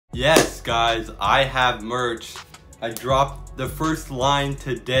Yes, guys, I have merch. I dropped the first line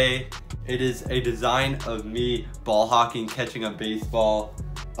today. It is a design of me ball hawking, catching a baseball.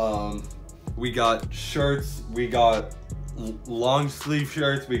 We got shirts, we got long sleeve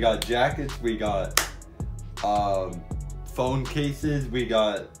shirts, we got jackets, we got phone cases, we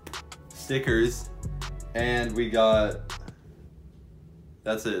got stickers, and we got,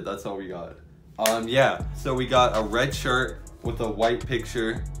 that's it, that's all we got. Yeah, so we got a red shirt with a white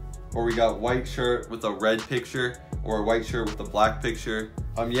picture, or we got white shirt with a red picture, or a white shirt with a black picture.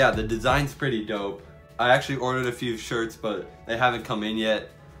 Yeah, the design's pretty dope. I actually ordered a few shirts, but they haven't come in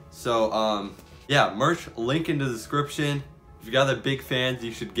yet. So, yeah, merch, link in the description. If you guys are big fans,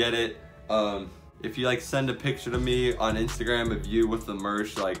 you should get it. If you like send a picture to me on Instagram of you with the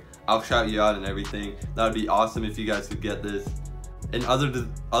merch, like I'll shout you out and everything. That would be awesome if you guys could get this. And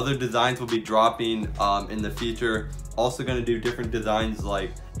other designs will be dropping in the future. Also gonna do different designs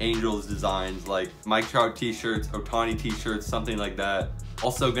like Angels designs, like Mike Trout t-shirts, Ohtani t-shirts, something like that.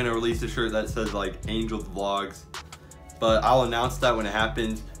 Also gonna release a shirt that says like Angels Vlogs, but I'll announce that when it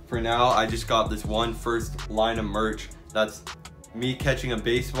happens. For now, I just got this one first line of merch. That's me catching a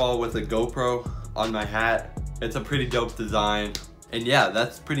baseball with a GoPro on my hat. It's a pretty dope design. And yeah,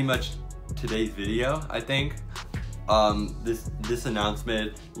 that's pretty much today's video, I think. This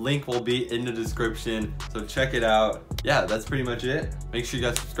announcement link will be in the description, so check it out. Yeah, that's pretty much it. Make sure you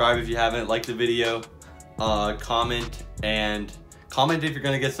guys subscribe if you haven't, like the video, comment if you're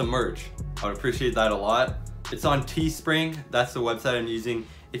gonna get some merch. I would appreciate that a lot. It's on Teespring, that's the website I'm using.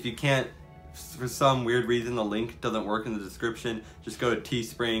 If you can't, for some weird reason the link doesn't work in the description, just go to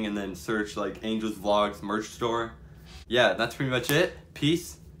Teespring and then search like Angels Vlogs merch store. Yeah, that's pretty much it.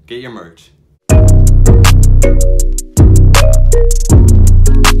 Peace, get your merch.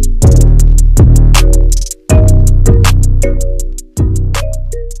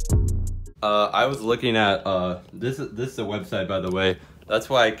 I was looking at, this is a website, by the way. That's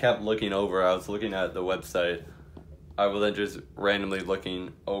why I kept looking over. I was looking at the website. I wasn't just randomly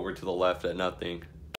looking over to the left at nothing.